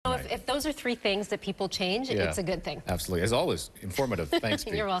if those are three things that people change, it's a good thing. Absolutely. As always, informative. Thanks,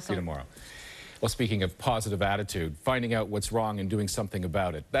 Pete. You're welcome. See you tomorrow. Well, speaking of positive attitude, finding out what's wrong and doing something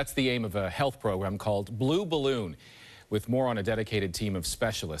about it. That's the aim of a health program called Blueballoon, with more on a dedicated team of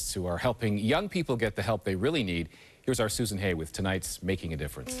specialists who are helping young people get the help they really need. Here's our Susan Hay with tonight's Making a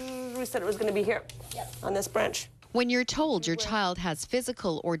Difference. We said it was going to be here on this branch. When you're told your child has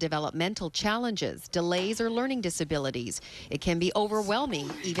physical or developmental challenges, delays, or learning disabilities, it can be overwhelming,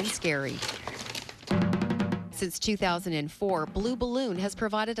 even scary. Since 2004, Blueballoon has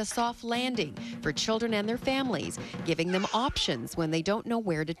provided a soft landing for children and their families, giving them options when they don't know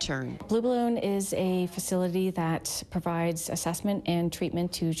where to turn. Blueballoon is a facility that provides assessment and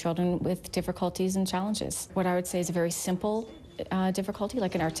treatment to children with difficulties and challenges. What I would say is a very simple difficulty,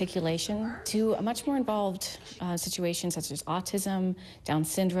 like an articulation, to a much more involved situations such as autism, Down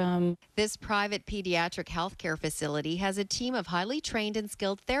syndrome. This private pediatric healthcare facility has a team of highly trained and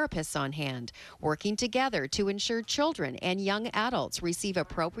skilled therapists on hand, working together to ensure children and young adults receive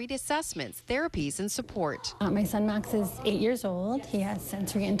appropriate assessments, therapies, and support. My son Max is 8 years old. He has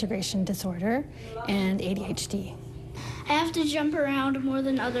sensory integration disorder and ADHD. I have to jump around more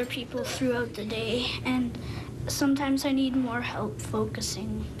than other people throughout the day, and sometimes I need more help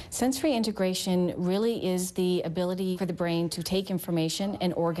focusing. Sensory integration really is the ability for the brain to take information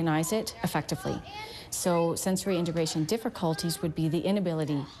and organize it effectively. So sensory integration difficulties would be the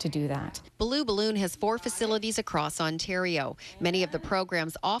inability to do that. Blueballoon has 4 facilities across Ontario. Many of the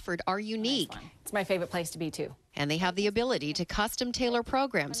programs offered are unique. It's my favorite place to be too. And they have the ability to custom tailor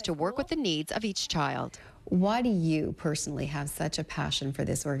programs to work with the needs of each child. Why do you personally have such a passion for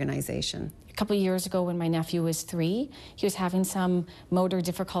this organization? A couple of years ago when my nephew was 3, he was having some motor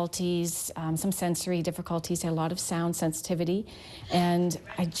difficulties, some sensory difficulties, had a lot of sound sensitivity, and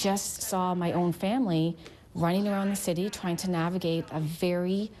I just saw my own family running around the city trying to navigate a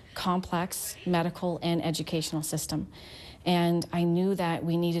very complex medical and educational system. And I knew that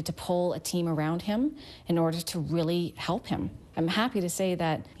we needed to pull a team around him in order to really help him. I'm happy to say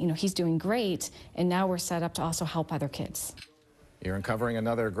that, he's doing great, and now we're set up to also help other kids. You're uncovering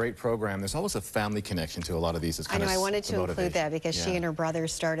another great program. There's always a family connection to a lot of these. It's I know, I wanted to include that because she and her brother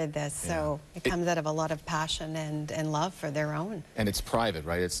started this, so it comes out of a lot of passion and love for their own. And it's private,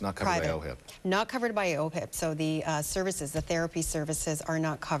 right? It's not covered by OHIP. Not covered by OHIP, so the services, the therapy services are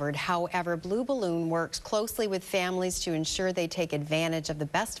not covered. However, Blueballoon works closely with families to ensure they take advantage of the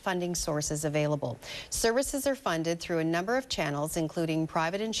best funding sources available. Services are funded through a number of channels, including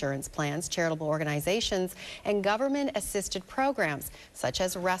private insurance plans, charitable organizations, and government-assisted programs, such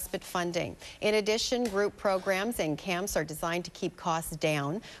as respite funding. In addition, group programs and camps are designed to keep costs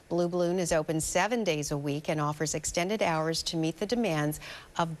down. Blueballoon is open 7 days a week and offers extended hours to meet the demands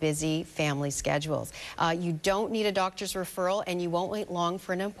of busy family schedules. You don't need a doctor's referral, and you won't wait long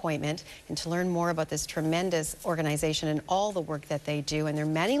for an appointment. And to learn more about this tremendous organization and all the work that they do, and there are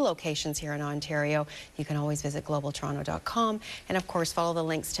many locations here in Ontario, you can always visit globaltoronto.com, and of course follow the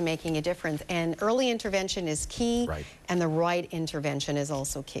links to Making a Difference. And early intervention is key, and the right intervention is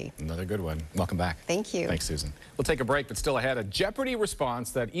also key. Another good one. Welcome back. Thank you. Thanks, Susan. We'll take a break, but still ahead, a Jeopardy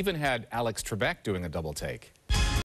response that even had Alex Trebek doing a double take.